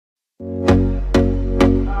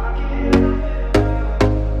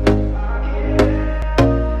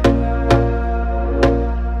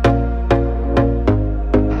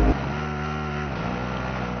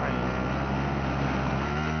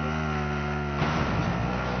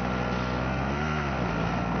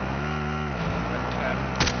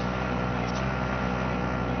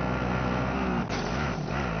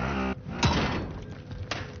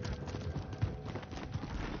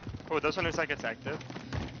this one looks like it's active.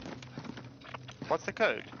 What's the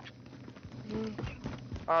code?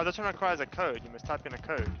 Oh, this one requires a code. You must type in a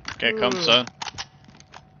code. Okay, come, zone.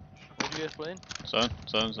 What are you guys playing? Zone.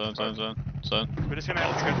 We're just gonna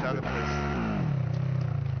have to go to the other place.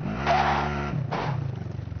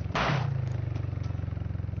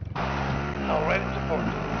 Alright, support.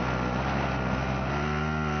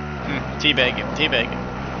 Teabag him.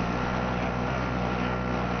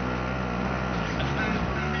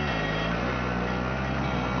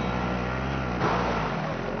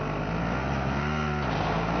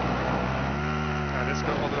 Let's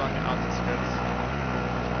go all the way on the outer skirts.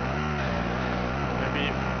 Maybe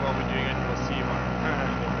while we're doing it, we'll see one.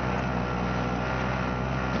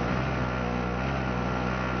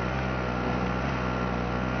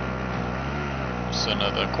 Just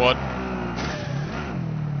another quad.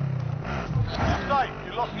 Safe,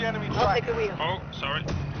 you lost the enemy I'll track. take the wheel. Oh, sorry.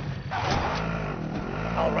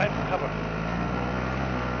 Alright, cover.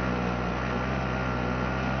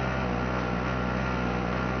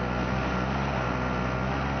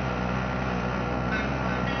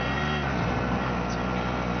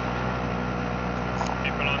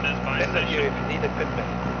 People on this buy Send you station. if you need equipment.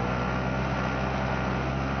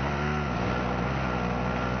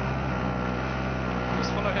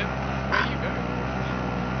 Just follow him. Where are you going?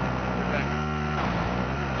 We're back.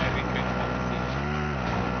 Yeah, we could have a siege.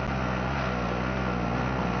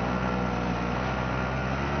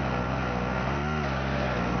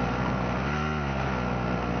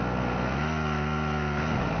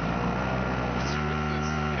 What's with this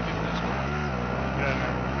heavy flashbang?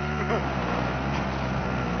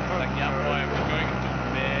 Like, yeah, boy, we're going to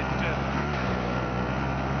bed.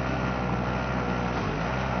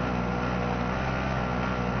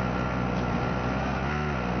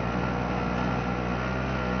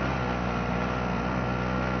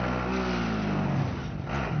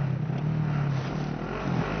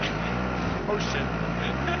 Oh shit.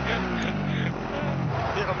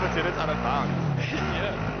 The opposite is out of bounds.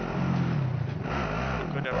 Yeah.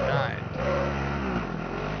 Could have died.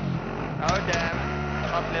 Oh damn.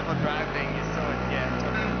 Top level driving is so again.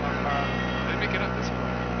 Let me get up this way.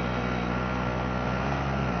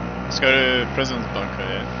 Let's go to prison's bunker,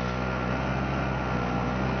 yeah?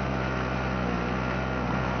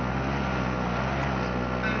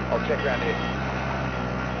 I'll check around here.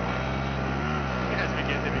 As we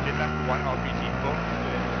get there, we get like one RPG, boom.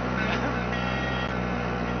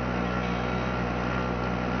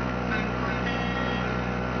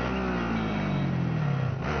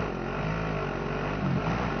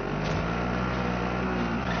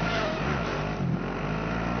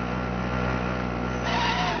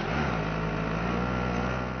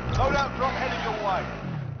 Loadout drop heading your way.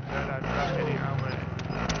 No, it's not heading our way.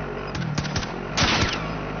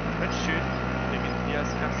 Let's shoot. They can see us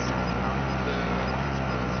coming.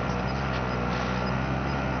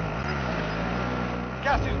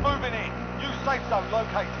 Gas is moving in. New safe zone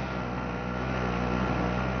located.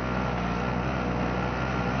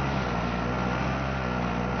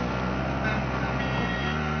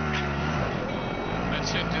 That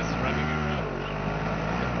shit just running around.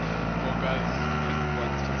 More guys.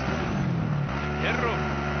 Hero!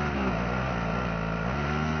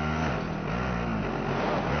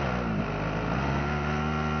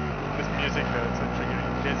 This music though, it's so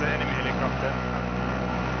triggering. There's an enemy helicopter.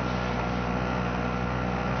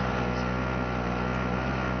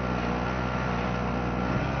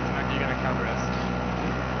 Like you're gonna cover us.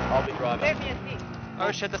 I'll be driving. There's the SC.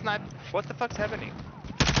 Oh shit, the snipe. What the fuck's happening?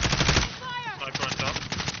 Sniper on top.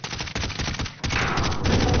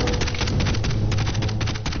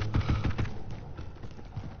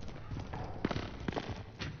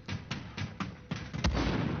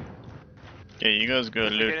 Yeah, you guys go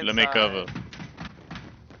Get loot, let me inside. cover.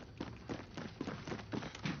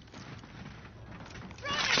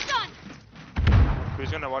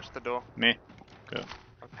 Who's gonna watch the door? Me. Go.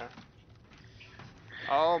 Okay.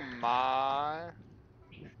 Oh my.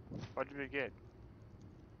 What did we get?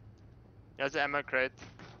 Here's the ammo crate.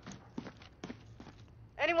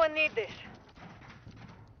 Anyone need this?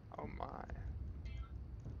 Oh my.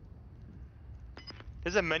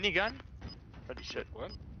 There's a minigun? Holy shit.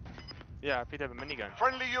 What? Yeah, I picked up a minigun.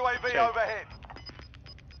 Friendly UAV Check. overhead.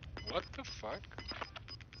 What the fuck?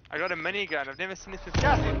 I got a minigun. I've never seen this before.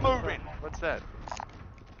 Gas is What the fuck? moving. What's that?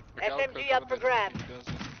 Okay, I'll SMG cover up for that grabs. if he does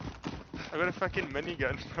it. I got a fucking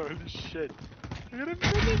minigun. Holy shit. I got a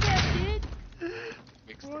minigun, dude.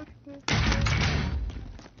 Mixed What the fuck?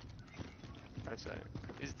 I say.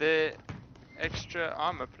 Is there extra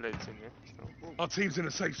armor plates in here? Still? Ooh. Our team's in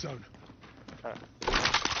a safe zone. Oh.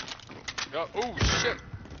 Oh shit!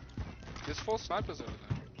 There's 4 snipers over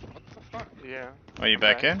there. What the far? Yeah. Are you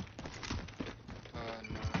back Okay. in?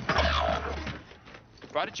 No.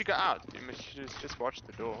 Why did you go out? You must just watch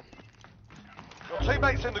the door. Your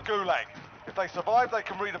teammates in the gulag. If they survive, they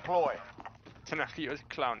can redeploy. Tanaki was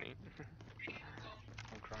clowning.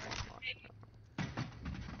 I'm crying.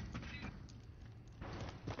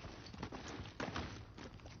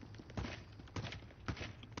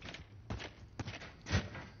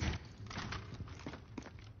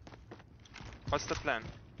 What's the plan?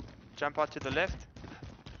 Jump out to the left?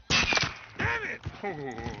 Damn it!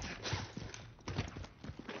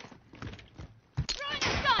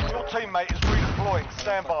 Your teammate is redeploying.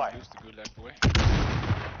 Stand by. Use the gulag boy.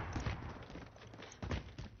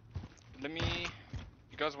 Let me.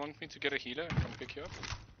 You guys want me to get a healer and come pick you up?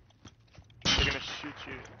 They're gonna shoot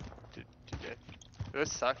you to death.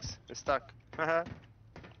 This sucks. They're stuck.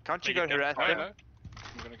 Can't you go harass I them? know.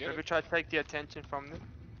 I'm gonna get Maybe it. try to take the attention from them.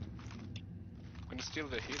 I'm gonna steal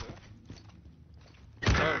the healer.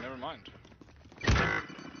 Oh, never mind.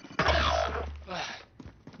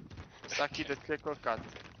 Saki the click or cut.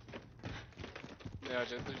 Yeah,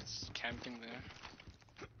 they're just camping there.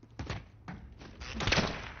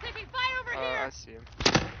 Taking fire over Oh, here! I see him.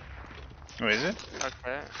 Where is it?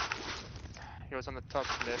 Okay. He was on the top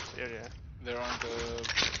left area. They're on the.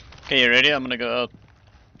 Okay, you ready? I'm gonna go out.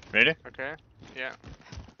 Ready? Okay. Yeah.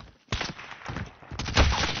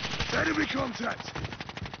 Enemy contact.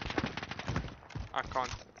 I can't.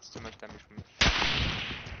 It's too much damage for me.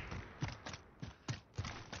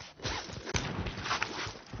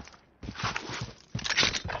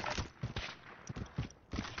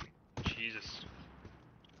 Jesus.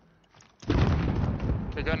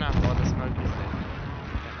 Okay, go now while the smoke is there.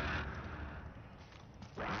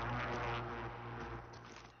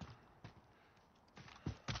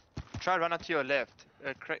 Try run out to your left.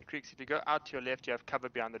 Creeks, if you go out to your left, you have cover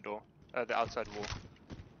behind the door. The outside wall.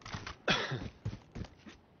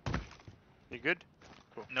 You good?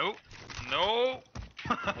 Cool. No. No.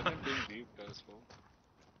 I think being deep as well.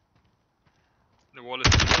 The wall is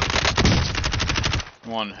too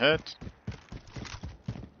low. One hit.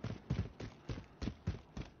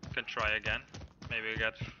 Can try again. Maybe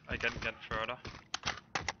I can get further.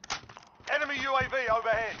 Enemy UAV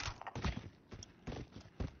overhead.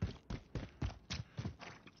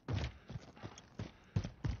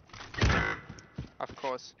 Of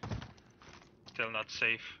course. Still not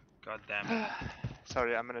safe. God damn it.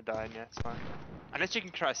 Sorry, I'm gonna die in here. It's fine. Unless you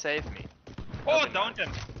can try save me. Oh, That'd be downed nice.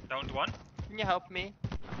 him. Downed one. Can you help me?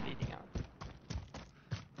 I'm bleeding out.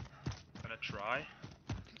 Gonna try.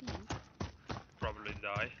 Probably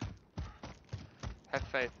die. Have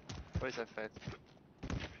faith. Always have faith.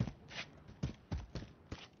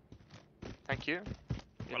 Thank you.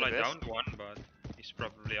 You're Well, the I best. downed one, but he's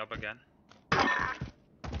probably up again.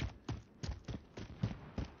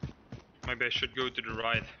 Maybe I should go to the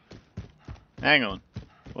right. Hang on.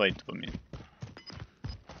 Wait for me.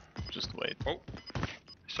 Just wait. Oh,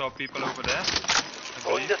 saw people over there.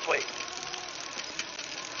 Going this way.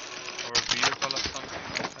 Or a vehicle or something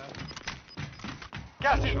like that.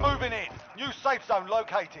 Gas is moving in. New safe zone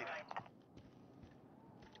located.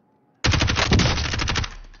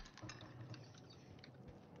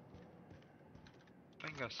 I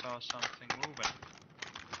think I saw something moving.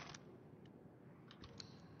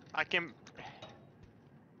 I can.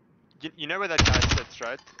 You know where that guy sits,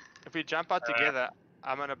 right? If we jump out together,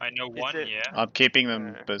 I'm gonna. I know is one, there- yeah. I'm keeping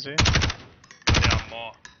them busy. There are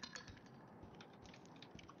more.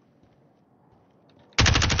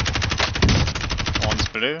 One's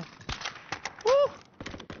blue.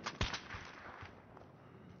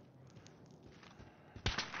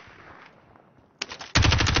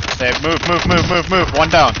 They move. One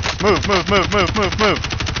down. Move.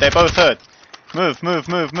 They both hurt. Move. Yeah,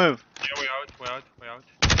 we're out. Go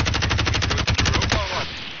to the rope or what?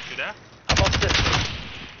 You there? I'm on this.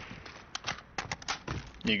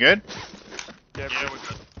 You good? Yeah, Yeah, we're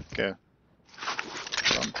good. Okay.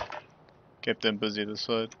 Keep them busy this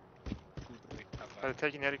side. they're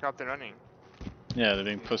taking the helicopter running. Yeah, they're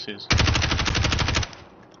being pussies.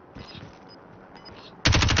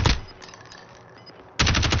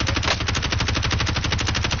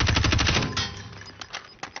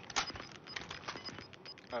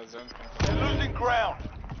 Zone's They're losing ground.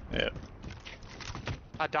 Yeah.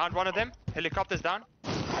 I downed one of them. Helicopter's down.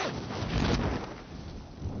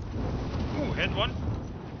 Ooh, hit one.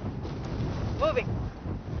 Moving.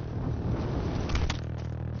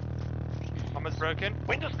 Armor's broken.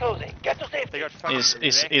 Windows closing. Get to safety. They got fucking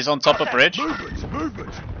wrecked. Is on top of bridge. Hit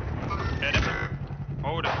him.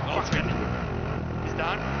 Oh, the fucking. He's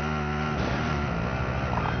down.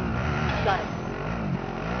 Got it.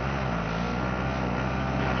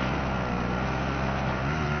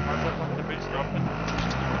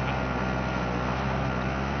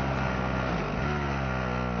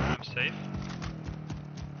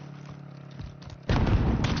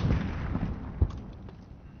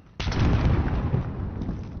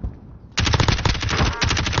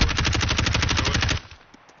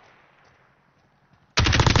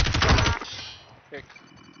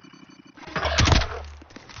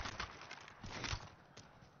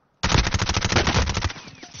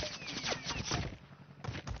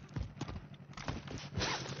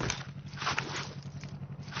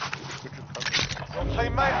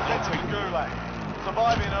 in Gulag.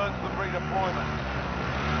 Surviving earns them redeployment.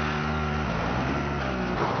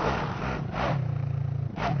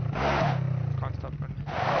 Can't stop running.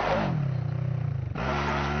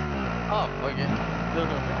 Oh, okay.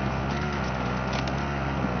 No.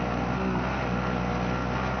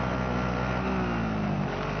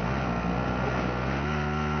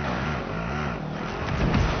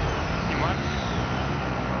 Team 1.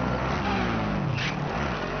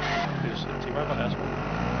 Team over has one.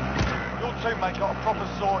 Your teammate got a proper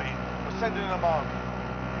sorting. We're sending them home.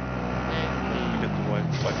 We got the white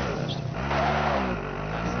first.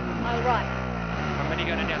 All right. How many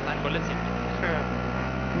gonna have 9 bullets in?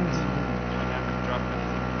 Drop it.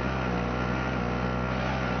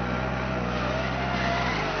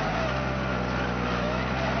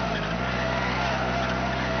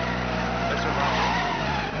 Let's revive.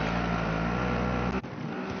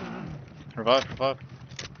 Revive.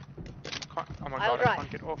 Oh my I'll god, I drive.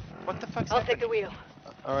 can't get off. What the fuck's I'll happening? take the wheel.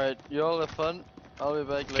 Alright, you all have fun. I'll be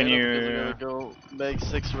back Can later because I you- gotta go make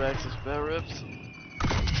 6 racks of spare ribs.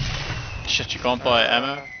 Shit, you can't buy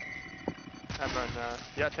ammo? Ammo, no.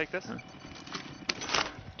 Yeah, take this.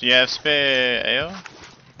 Do you have spare AO?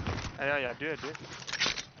 Yeah, I do.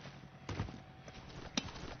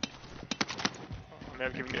 I may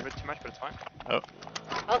have given you a bit too much, but it's fine. Oh,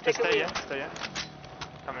 I'll take Just the wheel. stay in.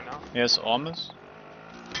 Coming now. he has armors?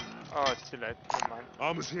 Oh, it's too late. Never mind.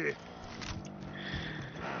 Armor's here.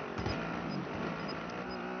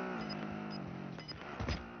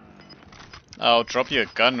 I'll drop you a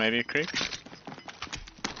gun, maybe, Creek.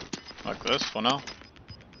 Like this for now.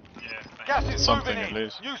 Yeah, thanks. Gas is Something moving at in.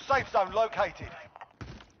 least. New safe zone located.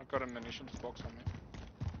 I've got a munitions box on me.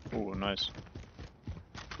 Ooh, nice.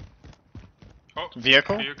 Oh,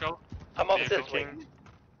 Vehicle? vehicle. I'm off Vehicle. this way. King.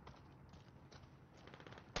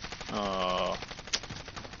 Oh,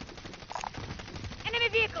 Enemy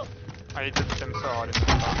vehicle. I hit them so hard in the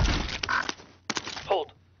car.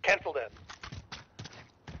 Hold. Cancel that.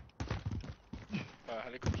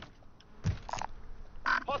 Helicopter.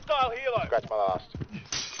 Hostile helo. Scratch my last.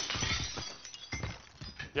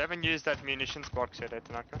 You haven't used that munitions box yet,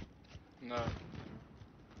 Tanaka? No.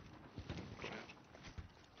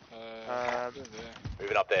 Uh, There.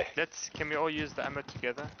 Moving up there. Can we all use the ammo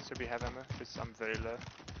together so we have ammo? Because I'm very low.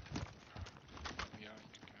 Yeah,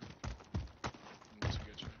 you can.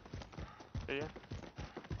 Investigate. Yeah.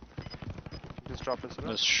 Just drop this a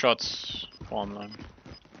there's shots online.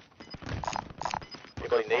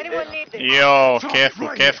 Anybody need Anyone this? need this? Yo, Stop, careful,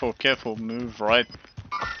 right careful, careful. Move right.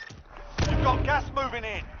 You've got gas moving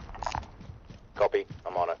in. Copy.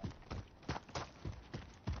 I'm on it.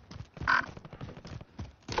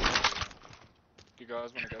 You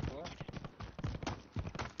guys wanna go for that?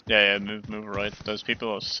 Yeah, move right. Those people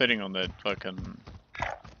are sitting on that fucking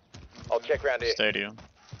I'll check round here. stadium.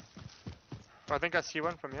 Oh, I think I see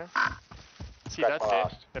one from here. See Scratch that my there?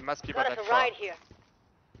 last. There must be Got by us that a car. ride here.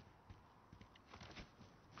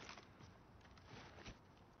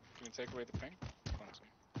 Can you take away the ping? Can't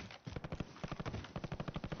see.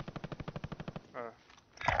 Oh.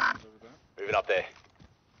 He's over there. Moving up there.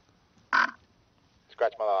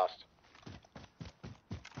 Scratch my last.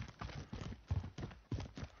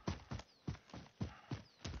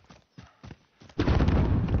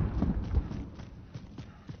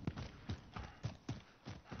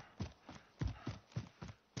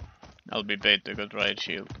 I'll be bait the good right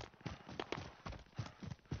shield.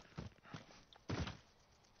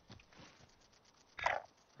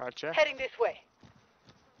 Roger. Heading this way.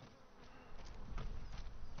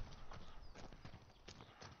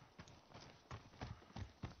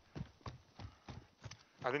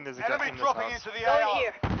 I think there's a guy Enemy in this dropping house. into the Going AR.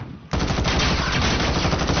 here.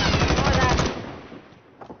 Ignore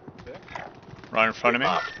that. Right in front of me.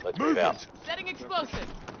 Let's move out. Movement. Setting explosive.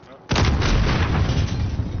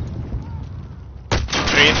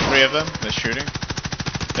 Three of them. They're shooting.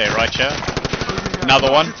 They're right here.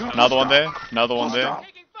 Another one there. Another one there.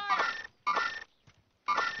 Taking fire.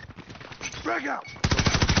 Frag out.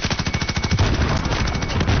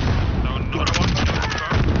 No, another one.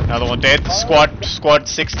 Another one dead. Squad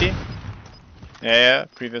 60. Yeah,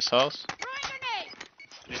 previous house. Throwing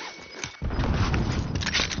grenade.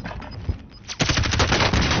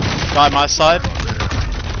 Guy my side.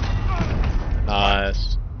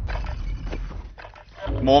 Nice.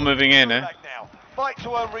 More moving in, eh? Back now. Fight to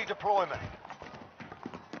earn redeployment.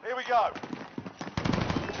 Here we go. You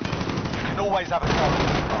can always have a go at these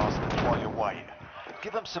bastards while you're waiting.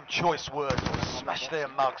 Give them some choice words or smash their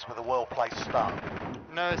mugs with a well-placed stun.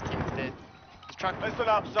 No, his team's dead. His truck. Listen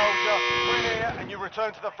up, soldier. Win here and you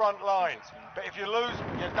return to the front line. But if you lose,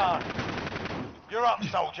 you're done. You're up,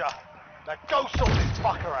 soldier. Now go sort this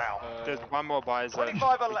fucker out. There's one more by zone.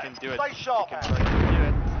 25 We are can left. do it. Stay sharp, We can Harry. try to do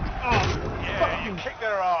it. Yeah, you kick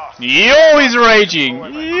their ass. Yo, he's raging!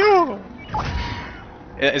 Yo!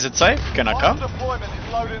 Is it safe? Can I Final come? deployment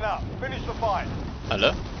is loading up. Finish the fight.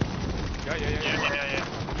 Hello? Yeah.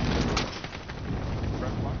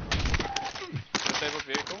 Front one. Disabled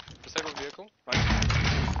vehicle. Disabled vehicle.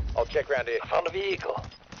 Right. I'll check round here. Found a vehicle.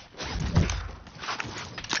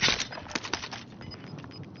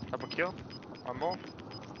 Double kill. One more.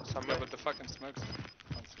 Somewhere. Yeah, but the fucking smokes.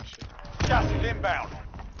 Can't see shit. Gas is inbound.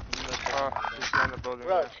 Oh, he's on the building.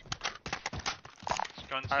 Right.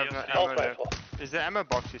 Can't I have see no us. ammo Assault left. rifle. Is the ammo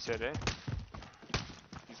box you said, eh?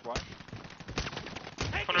 He's white.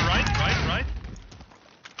 On the right.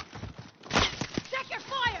 Check your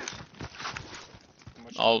fire!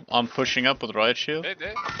 I'm pushing up with riot shield. There.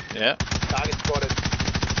 Yeah. Target spotted.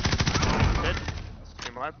 Dead.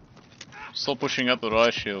 Team wipe. Still pushing up with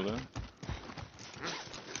riot shield. I'm running.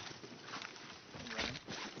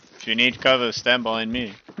 If you need cover, stand behind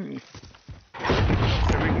me. So we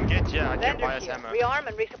can get, yeah, I can buy us ammo. Rearm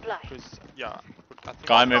and resupply. Because, yeah. I think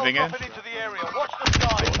Guy moving in. Dropping into the area. Watch the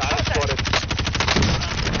skies. Target spotted.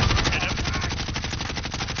 Hit him.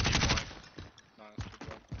 Nice, good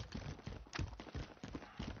job.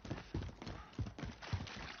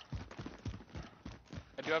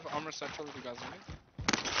 I do have armor satchel if you guys need it.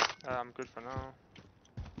 I'm good for now.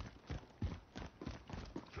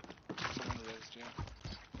 Someone raised, yeah.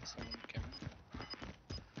 Someone came in.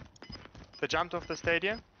 They jumped off the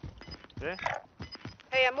stadium. There.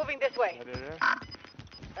 Hey, I'm moving this way. There.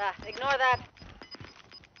 Ignore that.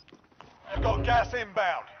 You've got gas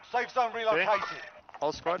inbound. Safe zone relocated.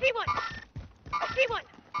 Whole squad. See one! I see one!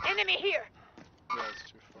 Enemy here! Yeah,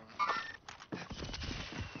 it's too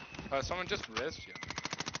far. Someone just raised you.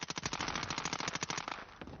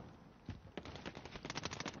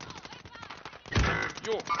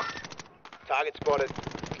 Yo! Target spotted.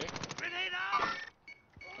 Okay.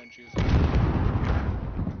 Don't use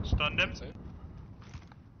it. Stunned him. Safe.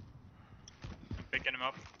 Picking him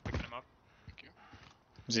up. Thank you.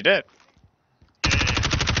 Is he dead?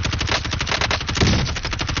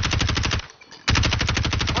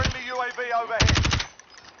 Friendly UAV overhead.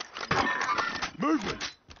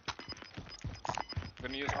 Movement. I'm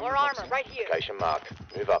gonna use More box, armor yeah? right here. Location marked.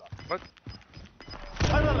 Move up. To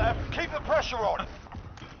the left. Keep the pressure on.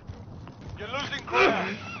 You're losing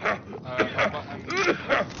ground.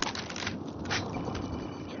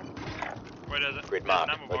 Where is it? Grid There's an mark.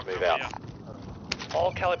 ammo Let's box move over out. here.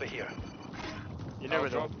 All caliber here. You know where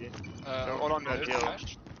they'll be. They're all on the there's deal.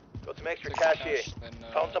 cash. Got some extra Take cash some here. then,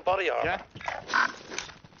 Found some body armor. Yeah?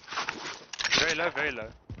 Very low, very low.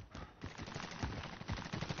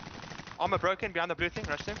 Armor broken behind the blue thing,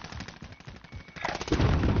 rush him.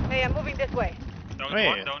 Hey, I'm moving this way. Down Wait.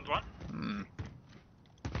 one, down one.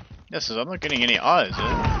 Yes, I'm not getting any eyes.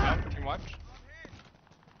 Yeah, team wiped.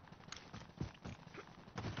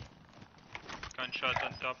 Gunshot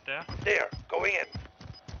on top there. There. Going in.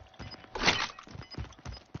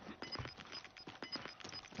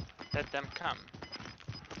 Let them come.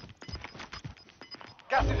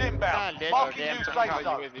 Gas is inbound. Let Marking them new come. safe Got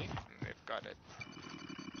zone. UAV. We've got it.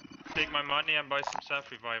 Take my money and buy some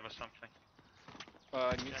self-revive or something.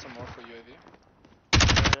 I need some more for UAV.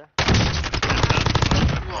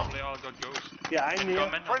 Probably all got ghost. Behind me.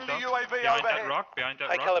 Coming, Friendly on top. UAV Behind that overhead. rock, behind that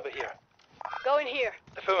High rock. caliber here. Go in here.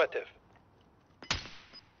 Affirmative.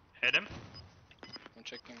 Hit him. I'm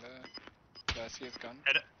checking the. Yeah, I see his gun.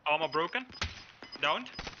 Hit it. Armor broken. Downed.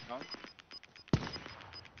 Down.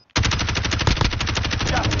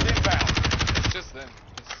 Gas is inbound. It's just them.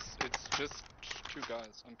 It's just two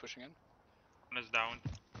guys. I'm pushing in. One is down.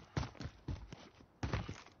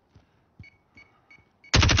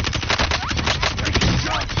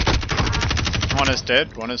 One is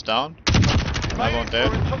dead, one is down. Another one dead.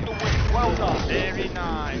 Took the win. Well done. Very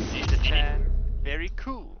nice, Mr. Chan. Very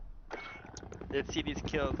cool. Let's see these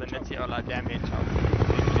kills and let's see all our damage. Really good.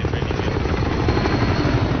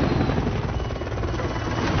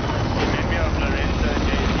 Remind me of Lorenzo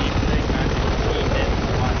JC playing 19 and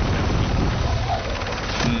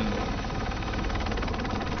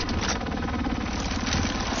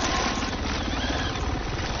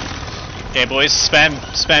 117. Okay, boys,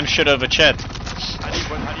 spam shit over chat.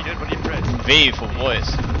 How do you do it? What do you press? V for voice.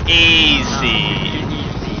 Easy.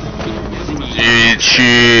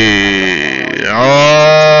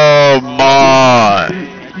 Oh my.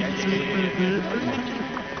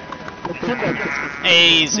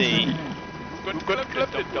 Easy.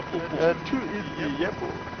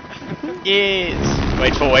 Yes.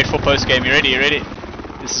 Wait for post game. You ready?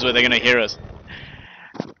 This is where they're gonna hear us.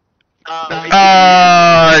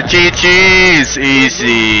 GG's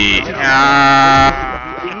easy.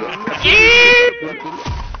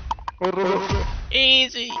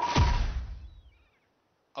 Easy.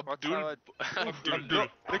 Abdul.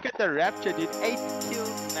 Look at the RAPZA, dude. 8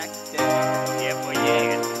 kills max damage. Yeah, boy,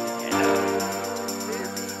 yeah.